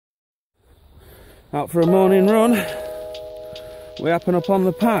Out for a morning run. We happen upon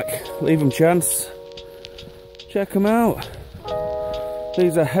the pack. Leave them chance. Check them out.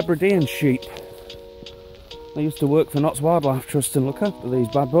 These are Hebridean sheep. I used to work for Notts Wildlife Trust and look after these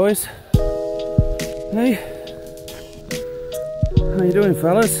bad boys. Hey, how you doing,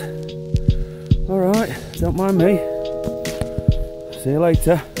 fellas? Alright, don't mind me. See you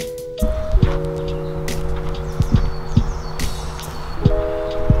later.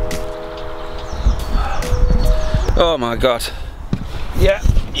 Oh my god. Yeah,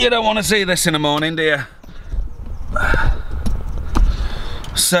 you don't want to see this in the morning, do you?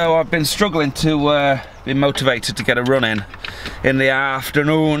 So I've been struggling to be motivated to get a run in the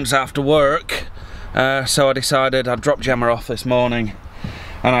afternoons after work. So I decided I'd drop Gemma off this morning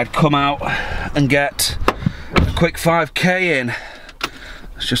and I'd come out and get a quick 5k in.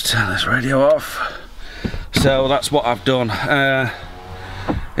 Let's just turn this radio off. So that's what I've done.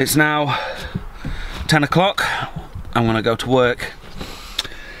 It's now 10 o'clock. I'm gonna go to work.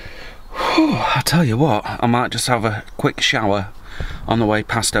 Whew, I tell you what, I might just have a quick shower on the way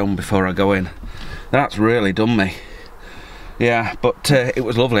past home before I go in. That's really done me. Yeah, but it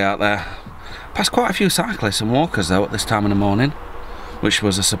was lovely out there. Passed quite a few cyclists and walkers though at this time in the morning, which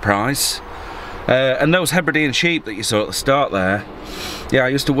was a surprise. And those Hebridean sheep that you saw at the start there, yeah, I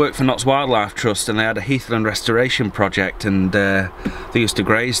used to work for Notts Wildlife Trust and they had a heathland restoration project and they used to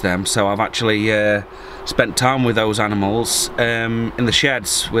graze them, so I've actually spent time with those animals in the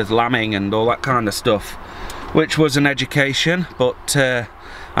sheds with lambing and all that kind of stuff, which was an education, but I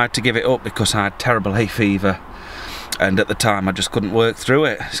had to give it up because I had terrible hay fever and at the time I just couldn't work through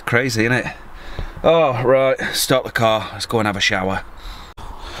it. It's crazy, isn't it? Oh, right, start the car, let's go and have a shower.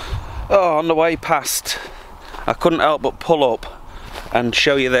 Oh, on the way past, I couldn't help but pull up and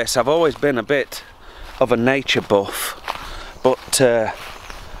show you this. I've always been a bit of a nature buff, but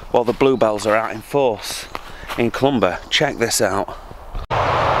while the bluebells are out in force in Clumber, check this out.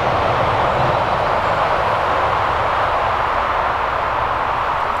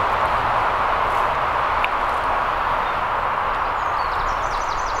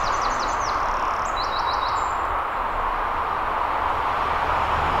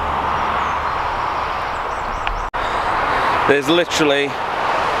 There's literally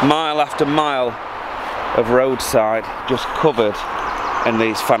mile after mile of roadside just covered in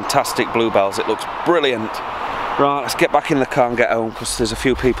these fantastic bluebells. It looks brilliant. Right, let's get back in the car and get home because there's a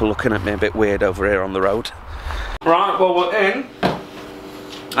few people looking at me a bit weird over here on the road. Right, well we're in.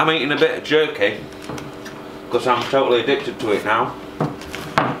 I'm eating a bit of jerky because I'm totally addicted to it now.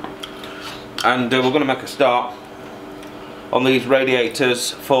 And we're going to make a start on these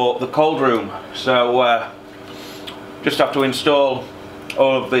radiators for the cold room. So just have to install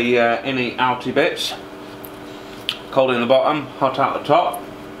all of the inny outy bits. Cold in the bottom, hot out the top.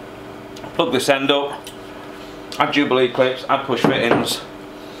 Plug this end up, add Jubilee clips, add push fittings,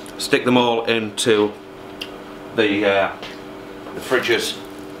 stick them all into the fridges.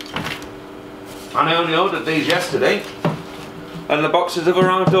 And I only ordered these yesterday and the boxes have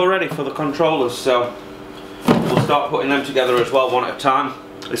arrived already for the controllers, so we'll start putting them together as well one at a time.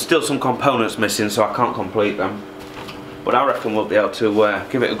 There's still some components missing so I can't complete them, but I reckon we'll be able to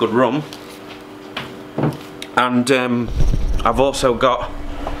give it a good run. And I've also got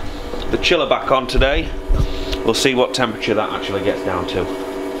the chiller back on today. We'll see what temperature that actually gets down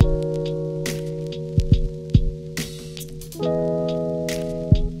to.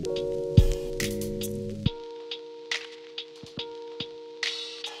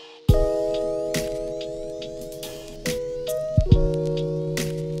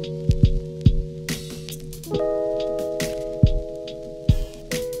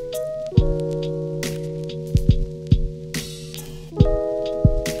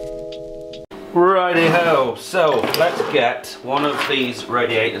 Righty-ho, so let's get one of these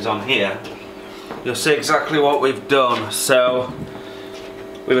radiators on here. You'll see exactly what we've done. So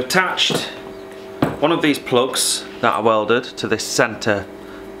we've attached one of these plugs that I welded to this centre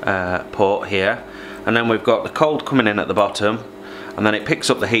port here, and then we've got the cold coming in at the bottom, and then it picks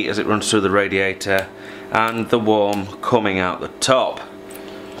up the heat as it runs through the radiator, and the warm coming out the top.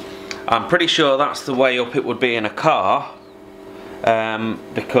 I'm pretty sure that's the way up it would be in a car,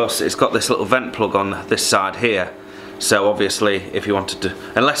 because it's got this little vent plug on this side here. So obviously if you wanted to,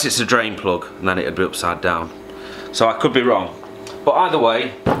 unless it's a drain plug, then it'd be upside down. So I could be wrong, but either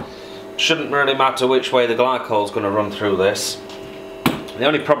way, shouldn't really matter which way the glycol's going to run through this. The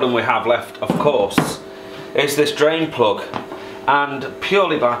only problem we have left, of course, is this drain plug, and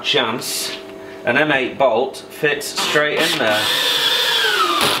purely by chance an M8 bolt fits straight in there.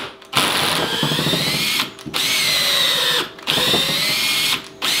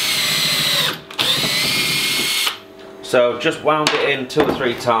 So just wound it in 2 or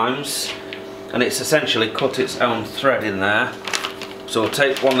 3 times, and it's essentially cut its own thread in there. So we'll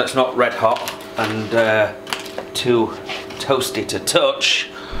take one that's not red hot and too toasty to touch,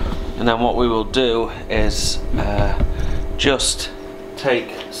 and then what we will do is just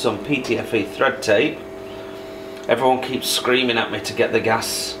take some PTFE thread tape. Everyone keeps screaming at me to get the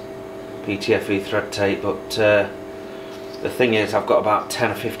gas PTFE thread tape, but the thing is, I've got about 10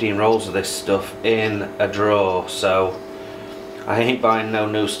 or 15 rolls of this stuff in a drawer, so I ain't buying no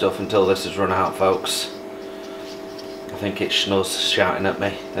new stuff until this has run out, folks. I think it's Schnuz shouting at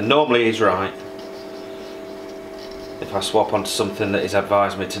me, and normally he's right if I swap onto something that he's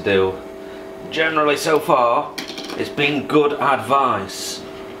advised me to do. Generally so far it's been good advice.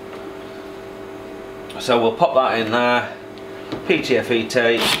 So we'll pop that in there, PTFE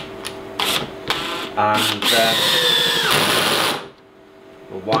tape, and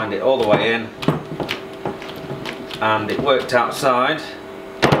we'll wind it all the way in, and it worked outside,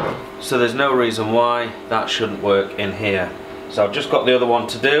 so there's no reason why that shouldn't work in here. So I've just got the other one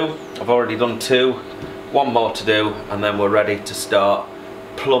to do. I've already done 2, 1 more to do, and then we're ready to start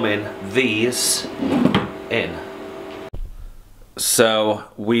plumbing these in. So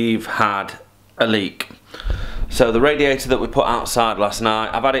we've had a leak. So the radiator that we put outside last night,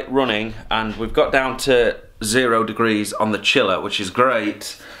 I've had it running, and we've got down to 0 degrees on the chiller, which is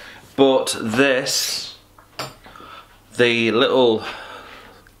great, but this, the little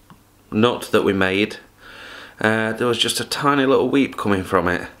nut that we made, there was just a tiny little weep coming from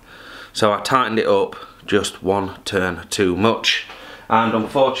it, so I tightened it up just 1 turn too much, and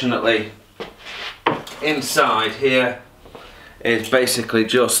unfortunately inside here is basically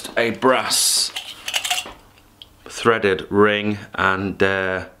just a brass threaded ring, and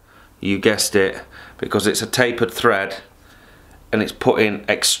you guessed it, because it's a tapered thread and it's putting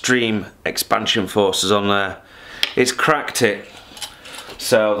extreme expansion forces on there, it's cracked it,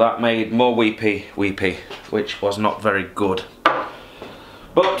 so that made more weepy, which was not very good.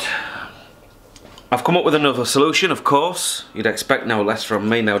 But I've come up with another solution, of course. You'd expect no less from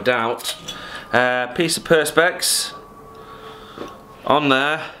me, no doubt. Piece of perspex on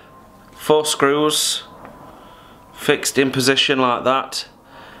there, 4 screws fixed in position like that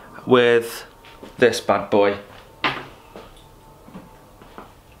with this bad boy,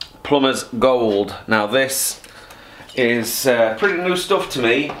 plumber's gold. Now this is pretty new stuff to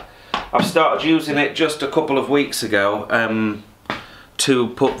me. I've started using it just a couple of weeks ago to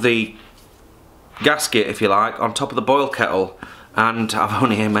put the gasket, if you like, on top of the boil kettle, and I've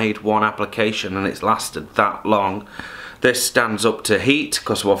only made 1 application and it's lasted that long. This stands up to heat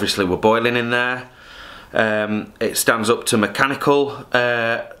because obviously we're boiling in there. It stands up to mechanical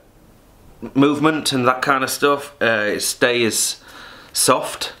movement and that kind of stuff. It stays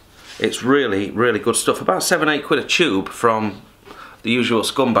soft. It's really good stuff. About 7-8 quid a tube from the usual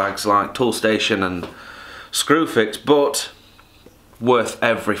scumbags like Toolstation and Screwfix, but worth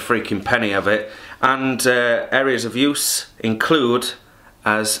every freaking penny of it. And areas of use include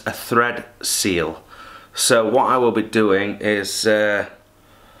as a thread seal. So what I will be doing is, oh,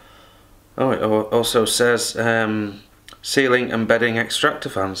 it also says sealing and bedding extractor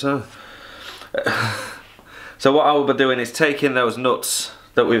fans. Huh? So what I will be doing is taking those nuts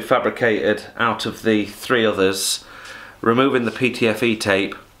that we've fabricated out of the 3 others, removing the PTFE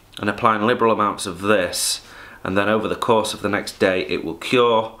tape and applying liberal amounts of this, and then over the course of the next day it will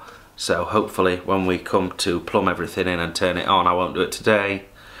cure. So hopefully when we come to plumb everything in and turn it on, I won't do it today,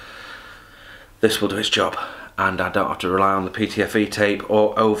 this will do its job, and I don't have to rely on the PTFE tape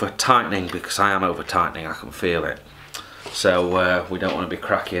or over tightening, because I am over tightening, I can feel it. So we don't want to be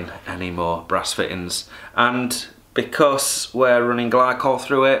cracking any more brass fittings, and because we're running glycol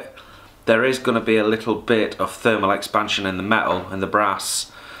through it, there is going to be a little bit of thermal expansion in the metal and the brass,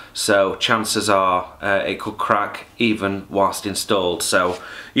 so chances are it could crack even whilst installed. So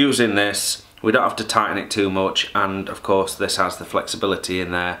using this, we don't have to tighten it too much, and of course this has the flexibility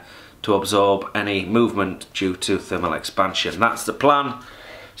in there to absorb any movement due to thermal expansion. That's the plan.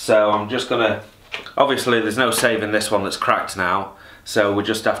 So I'm just gonna, obviously there's no saving this one that's cracked now, so we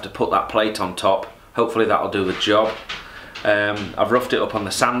just have to put that plate on top. Hopefully that'll do the job. I've roughed it up on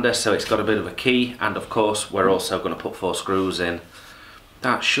the sander so it's got a bit of a key, and of course we're also going to put 4 screws in.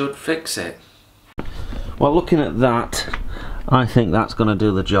 That should fix it. Well, looking at that, I think that's going to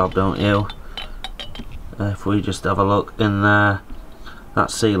do the job, don't you? If we just have a look in there, that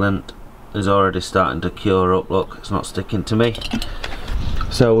sealant is already starting to cure up. Look, it's not sticking to me.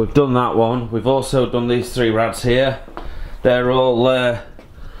 So we've done that one. We've also done these 3 rads here. They're all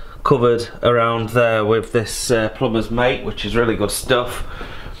covered around there with this plumber's mate, which is really good stuff.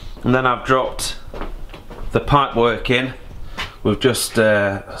 And then I've dropped the pipe work in. We've just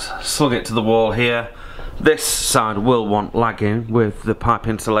slung it to the wall here. This side will want lagging with the pipe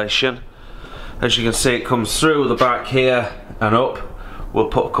insulation. As you can see, it comes through the back here and up. We'll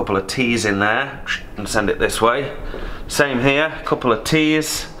put a couple of T's in there and send it this way. Same here, a couple of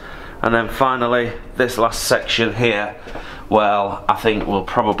T's, and then finally this last section here, well, I think we'll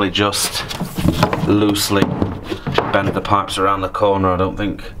probably just loosely bend the pipes around the corner. I don't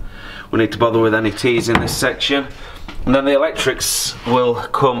think we need to bother with any T's in this section. And then the electrics will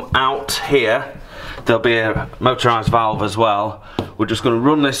come out here. There'll be a motorised valve as well. We're just going to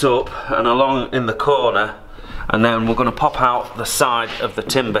run this up and along in the corner, and then we're going to pop out the side of the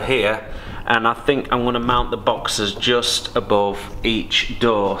timber here, and I think I'm going to mount the boxes just above each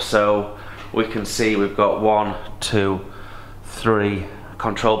door, so we can see we've got 1, 2, 3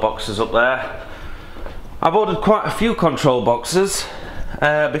 control boxes up there. I've ordered quite a few control boxes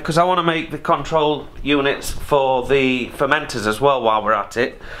because I want to make the control units for the fermenters as well while we're at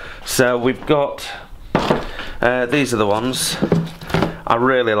it. So we've got these are the ones. I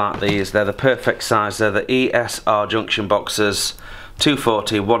really like these. They're the perfect size. They're the ESR junction boxes,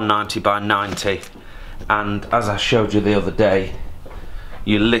 240 190 by 90, and as I showed you the other day,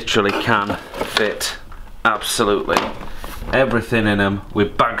 you literally can fit absolutely everything in them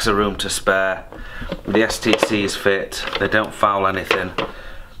with bags of room to spare. The STCs fit, they don't foul anything.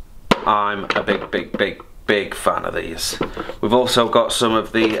 I'm a big fan of these. We've also got some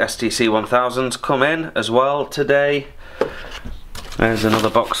of the STC 1000s come in as well today. There's another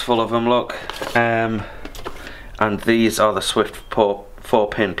box full of them, look. And these are the Swift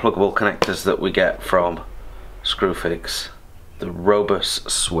 4-pin pluggable connectors that we get from Screwfix, the Robust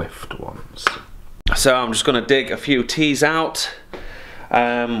Swift ones. So I'm just going to dig a few T's out.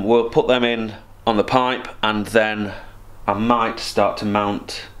 We'll put them in on the pipe, and then I might start to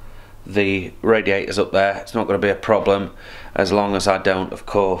mount the radiators up there. It's not going to be a problem as long as I don't, of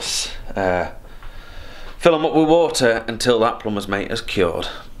course, fill them up with water until that plumber's mate has cured.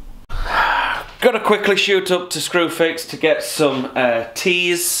 Got to quickly shoot up to Screwfix to get some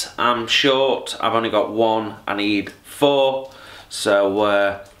T's. I'm short, I've only got 1, I need 4,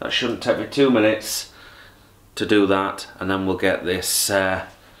 so that shouldn't take me 2 minutes to do that, and then we'll get this,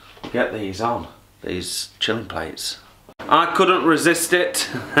 get these on, these chilling plates. I couldn't resist it.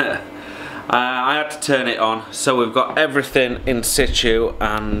 I had to turn it on, so we've got everything in situ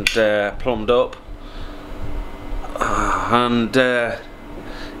and plumbed up. And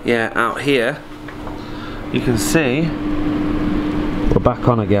yeah, out here you can see we're back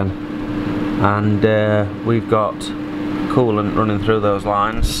on again, and we've got coolant running through those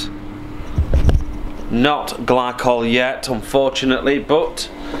lines. Not glycol yet, unfortunately, but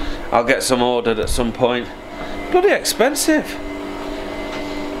I'll get some ordered at some point. Bloody expensive.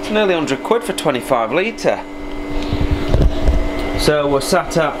 It's nearly 100 quid for 25 litre. So we're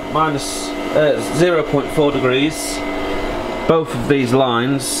sat at minus 0.4 degrees. Both of these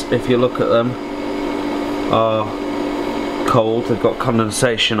lines, if you look at them, are cold. They've got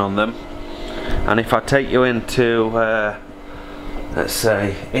condensation on them. And if I take you into, let's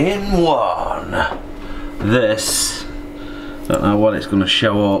say, in one, this, don't know what it's going to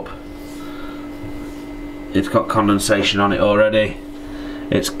show up. It's got condensation on it already.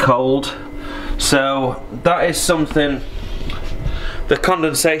 It's cold. So that is something, the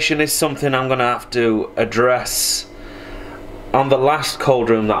condensation is something I'm going to have to address. On the last cold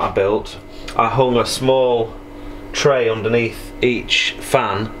room that I built, I hung a small tray underneath each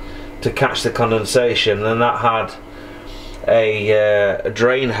fan to catch the condensation, and that had a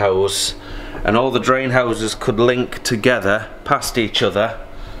drain hose, and all the drain hoses could link together past each other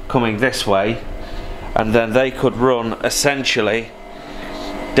coming this way, and then they could run essentially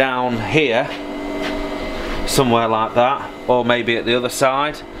down here somewhere like that, or maybe at the other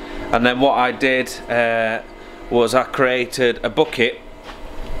side. And then what I did was I created a bucket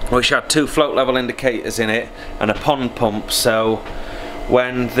which had 2 float level indicators in it and a pond pump, so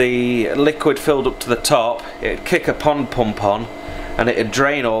when the liquid filled up to the top, it'd kick a pond pump on and it'd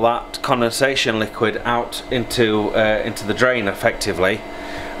drain all that condensation liquid out into the drain effectively.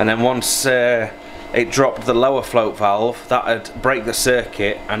 And then once it dropped the lower float valve, that'd break the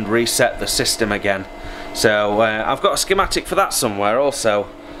circuit and reset the system again. So I've got a schematic for that somewhere also,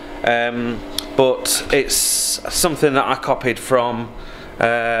 but it's something that I copied from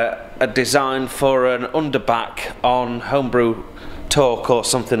a design for an underback on Homebrew Talk or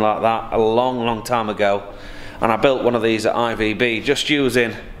something like that a long time ago, and I built one of these at IVB just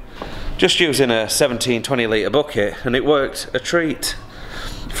using a 17-20 litre bucket, and it worked a treat.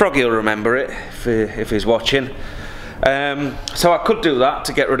 Froggy will remember it if he's watching. So I could do that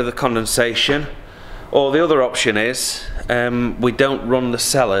to get rid of the condensation, Or the other option is we don't run the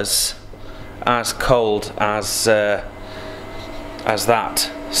cellars as cold as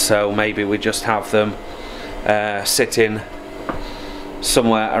that. So maybe we just have them sitting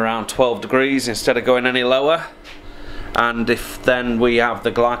somewhere around 12 degrees instead of going any lower. And if then we have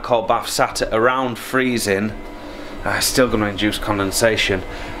the glycol bath sat at around freezing, it's still going to induce condensation.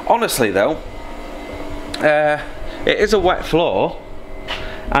 Honestly though, it is a wet floor,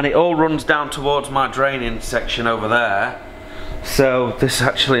 and it all runs down towards my draining section over there, so there's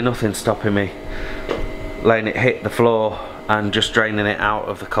actually nothing stopping me letting it hit the floor and just draining it out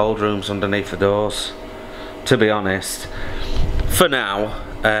of the cold rooms underneath the doors, to be honest. For now,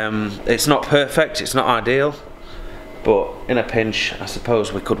 it's not perfect, it's not ideal, but in a pinch I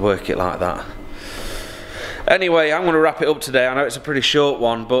suppose we could work it like that. Anyway, I'm going to wrap it up today. I know it's a pretty short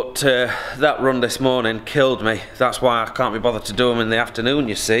one, but that run this morning killed me. That's why I can't be bothered to do them in the afternoon,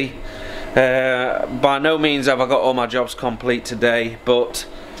 you see. By no means have I got all my jobs complete today, but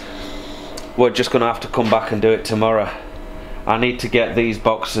we're just going to have to come back and do it tomorrow. I need to get these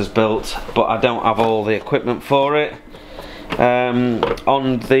boxes built, but I don't have all the equipment for it.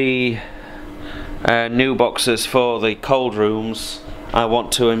 On the new boxes for the cold rooms, I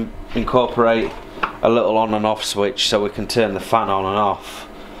want to incorporate a little on and off switch so we can turn the fan on and off.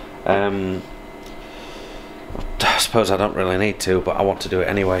 I suppose I don't really need to, but I want to do it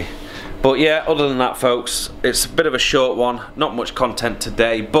anyway. But yeah, other than that folks, it's a bit of a short one, not much content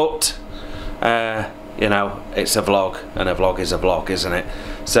today, but you know, it's a vlog, and a vlog is a vlog, isn't it?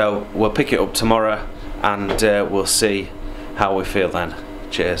 So we'll pick it up tomorrow, and we'll see how we feel then.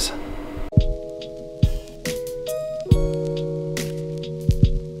 Cheers.